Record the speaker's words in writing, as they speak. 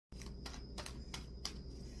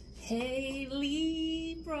Hey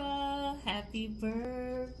Libra, happy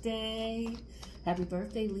birthday. Happy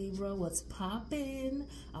birthday, Libra. What's poppin'?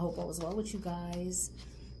 I hope all was well with you guys.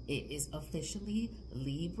 It is officially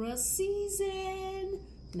Libra season.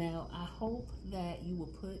 Now, I hope that you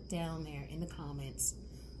will put down there in the comments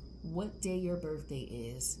what day your birthday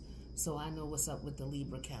is, so I know what's up with the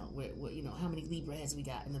Libra count. What you know, how many Libra heads we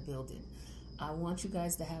got in the building. I want you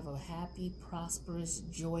guys to have a happy, prosperous,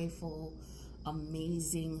 joyful,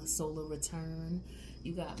 amazing solar return.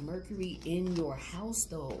 You got Mercury in your house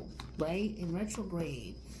though, right? In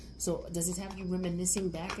retrograde. So does it have you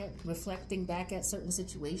reflecting back at certain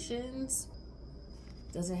situations?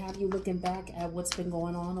 Does it have you looking back at what's been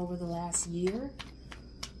going on over the last year?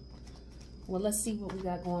 Well, let's see what we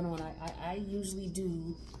got going on. I usually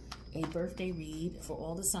do a birthday read for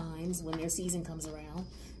all the signs when their season comes around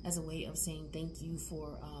as a way of saying thank you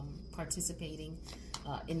for participating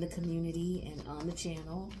in the community and on the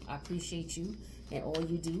channel. I appreciate you and all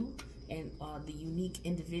you do and the unique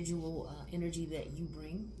individual energy that you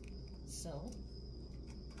bring. So,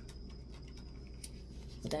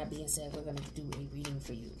 with that being said, we're going to do a reading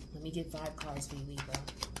for you. Let me get 5 cards for you, Libra.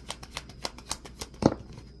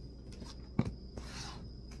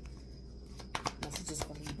 Messages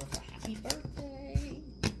for Libra for happy birthday.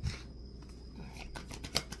 All right.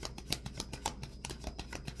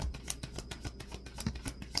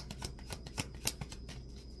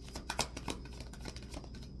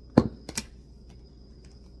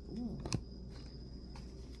 Ooh.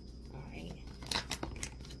 All right.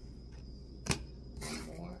 One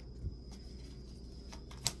more.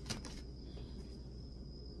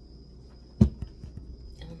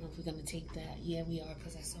 I don't know if we're going to take that. Yeah, we are,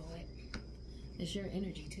 because I saw it. It's your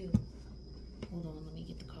energy, too. Hold on, let me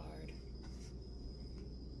get the card.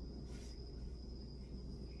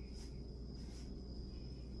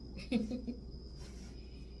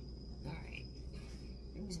 All right.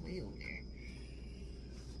 It was way over there.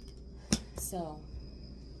 So,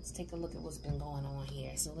 let's take a look at what's been going on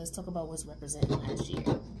here. So, let's talk about what's represented last year.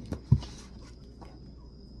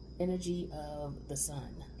 Energy of the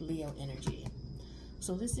sun, Leo energy.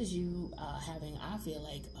 So, this is you having, I feel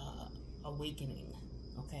like, awakening,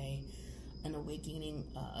 okay? An awakening,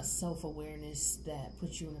 a self-awareness that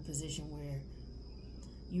puts you in a position where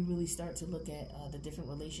you really start to look at the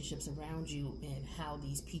different relationships around you and how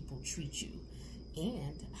these people treat you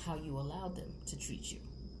and how you allowed them to treat you.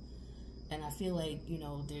 And I feel like, you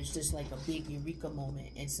know, there's just like a big eureka moment.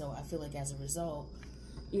 And so I feel like as a result,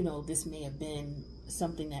 you know, this may have been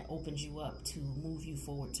something that opens you up to move you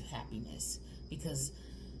forward to happiness, because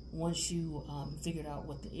once you figured out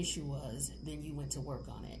what the issue was, then you went to work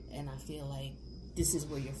on it. And I feel like this is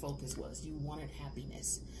where your focus was. You wanted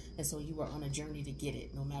happiness. And so you were on a journey to get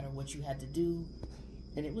it, no matter what you had to do.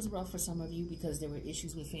 And it was rough for some of you because there were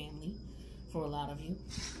issues with family for a lot of you,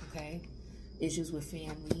 okay? Issues with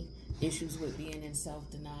family, issues with being in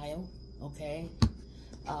self-denial, okay?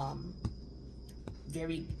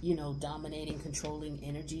 Very, you know, dominating, controlling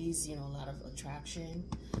energies, you know, a lot of attraction,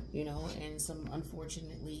 you know, and some,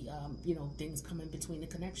 unfortunately, you know, things come in between the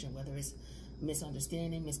connection, whether it's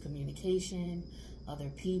misunderstanding, miscommunication, other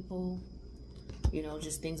people, you know,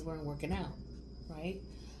 just things weren't working out, right?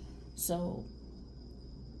 So,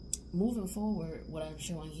 moving forward, what I'm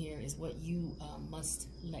showing here is what you must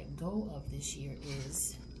let go of this year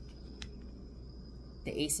is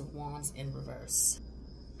the Ace of Wands in reverse.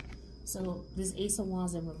 So this Ace of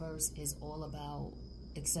Wands in reverse is all about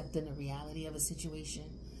accepting the reality of a situation,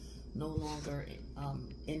 no longer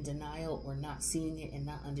in denial or not seeing it and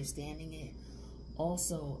not understanding it.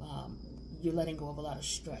 Also, you're letting go of a lot of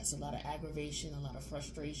stress, a lot of aggravation, a lot of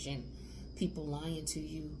frustration, people lying to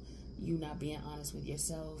you, you not being honest with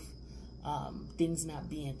yourself, things not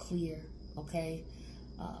being clear, okay?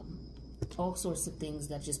 All sorts of things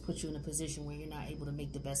that just put you in a position where you're not able to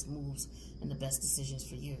make the best moves and the best decisions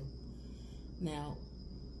for you. Now,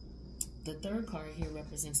 the third card here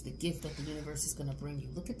represents the gift that the universe is going to bring you.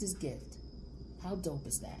 Look at this gift. How dope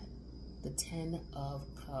is that? The 10 of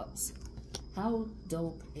Cups. How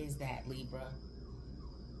dope is that, Libra?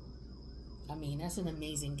 I mean, that's an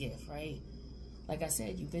amazing gift, right? Like I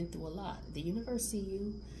said, you've been through a lot. The universe see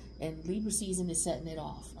you, and Libra season is setting it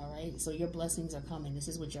off, all right? So your blessings are coming. This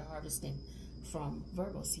is what you're harvesting from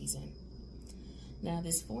Virgo season. Now,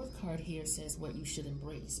 this fourth card here says what you should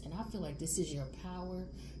embrace. And I feel like this is your power,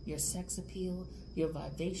 your sex appeal, your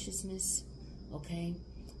vivaciousness, okay?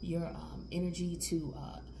 Your energy to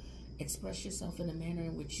express yourself in a manner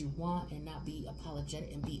in which you want and not be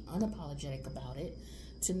apologetic and be unapologetic about it.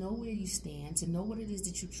 To know where you stand, to know what it is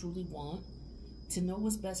that you truly want, to know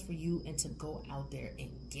what's best for you, and to go out there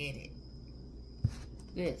and get it.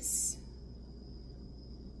 this.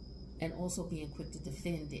 And also being quick to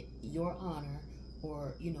defend it, your honor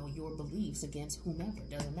or, you know, your beliefs against whomever.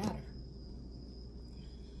 Doesn't matter.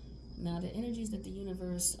 Now, the energies that the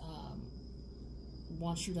universe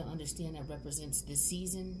wants you to understand that represents this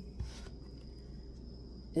season.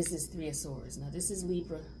 This is Three of Swords. Now, this is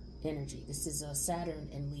Libra energy. This is Saturn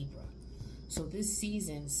and Libra. So this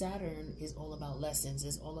season, Saturn is all about lessons.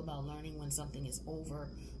 It's all about learning when something is over,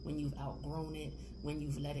 when you've outgrown it, when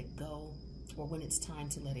you've let it go, or when it's time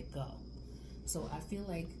to let it go. So I feel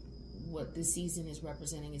like what this season is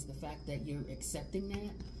representing is the fact that you're accepting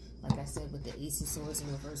that. Like I said, with the Ace of Swords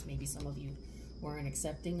in reverse, maybe some of you weren't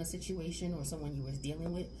accepting a situation, or someone you were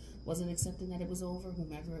dealing with wasn't accepting that it was over,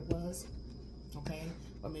 whomever it was, okay?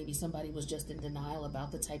 Or maybe somebody was just in denial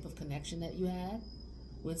about the type of connection that you had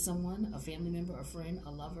with someone, a family member, a friend,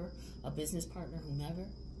 a lover, a business partner, whomever.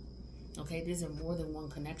 Okay, there's more than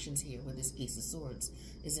one connections here with this Ace of Swords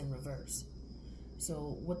is in reverse.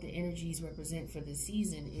 So what the energies represent for this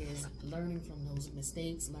season is learning from those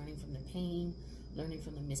mistakes, learning from the pain, learning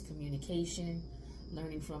from the miscommunication,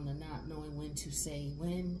 learning from the not knowing when to say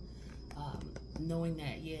when, knowing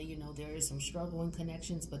that, yeah, you know, there is some struggle in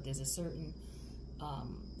connections, but there's a certain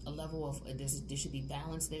a level of, there should be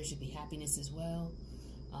balance, there should be happiness as well.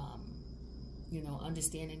 You know,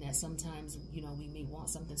 understanding that sometimes, you know, we may want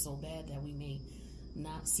something so bad that we may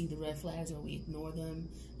not see the red flags, or we ignore them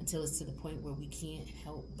until it's to the point where we can't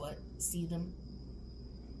help but see them.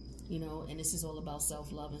 You know, and this is all about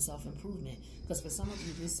self-love and self-improvement. Because for some of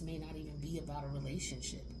you, this may not even be about a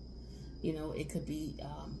relationship. You know, it could be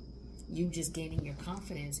you just gaining your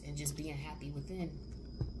confidence and just being happy within.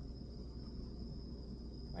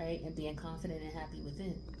 Right? And being confident and happy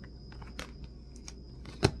within.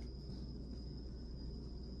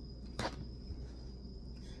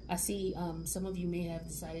 I see some of you may have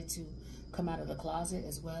decided to come out of the closet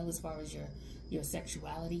as well, as far as your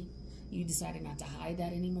sexuality. You decided not to hide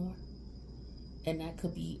that anymore. And that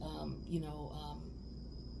could be, you know,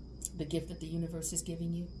 the gift that the universe is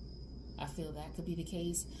giving you. I feel that could be the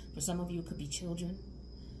case. For some of you, it could be children.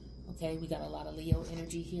 Okay, we got a lot of Leo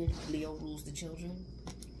energy here. Leo rules the children.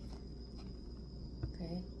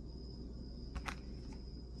 Okay.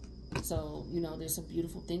 So, you know, there's some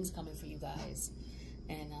beautiful things coming for you guys.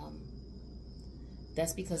 And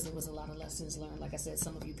that's because there was a lot of lessons learned. Like I said,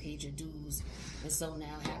 some of you paid your dues. And so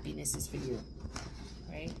now happiness is for you.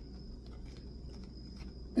 Right?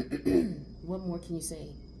 What more can you say?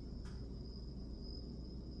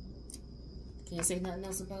 Can't say nothing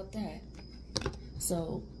else about that.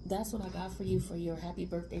 So that's what I got for you for your happy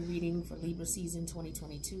birthday reading for Libra season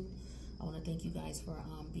 2022. I want to thank you guys for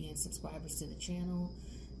being subscribers to the channel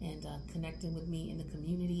and connecting with me in the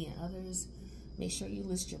community and others. Make sure you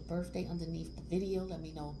list your birthday underneath the video. Let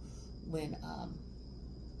me know when,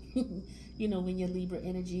 you know, when your Libra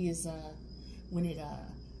energy is, when it,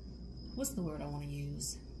 what's the word I want to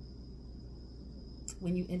use?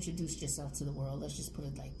 When you introduced yourself to the world, let's just put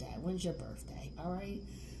it like that. When's your birthday? All right.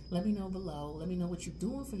 Let me know below. Let me know what you're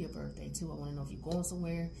doing for your birthday, too. I want to know if you're going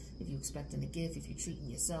somewhere, if you're expecting a gift, if you're treating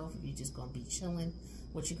yourself, if you're just going to be chilling,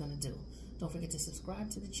 what you're going to do. Don't forget to subscribe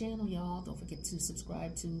to the channel, y'all. Don't forget to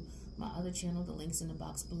subscribe to my other channel. The link's in the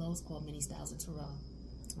box below. It's called Mini Styles of Tarot.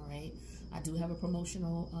 All right. I do have a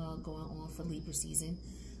promotional going on for Libra season.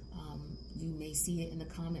 You may see it in the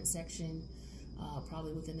comment section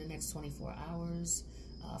probably within the next 24 hours.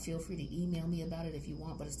 Feel free to email me about it if you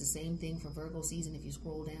want, but it's the same thing for Virgo season. If you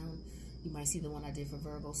scroll down, you might see the one I did for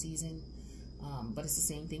Virgo season. But it's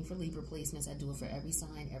the same thing for Libra placements. I do it for every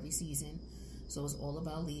sign, every season. So it's all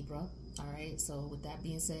about Libra. All right. So with that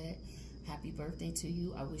being said, happy birthday to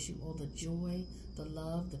you. I wish you all the joy, the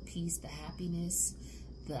love, the peace, the happiness,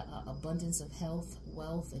 the abundance of health,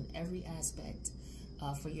 wealth, in every aspect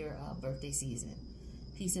for your birthday season.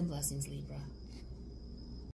 Peace and blessings, Libra.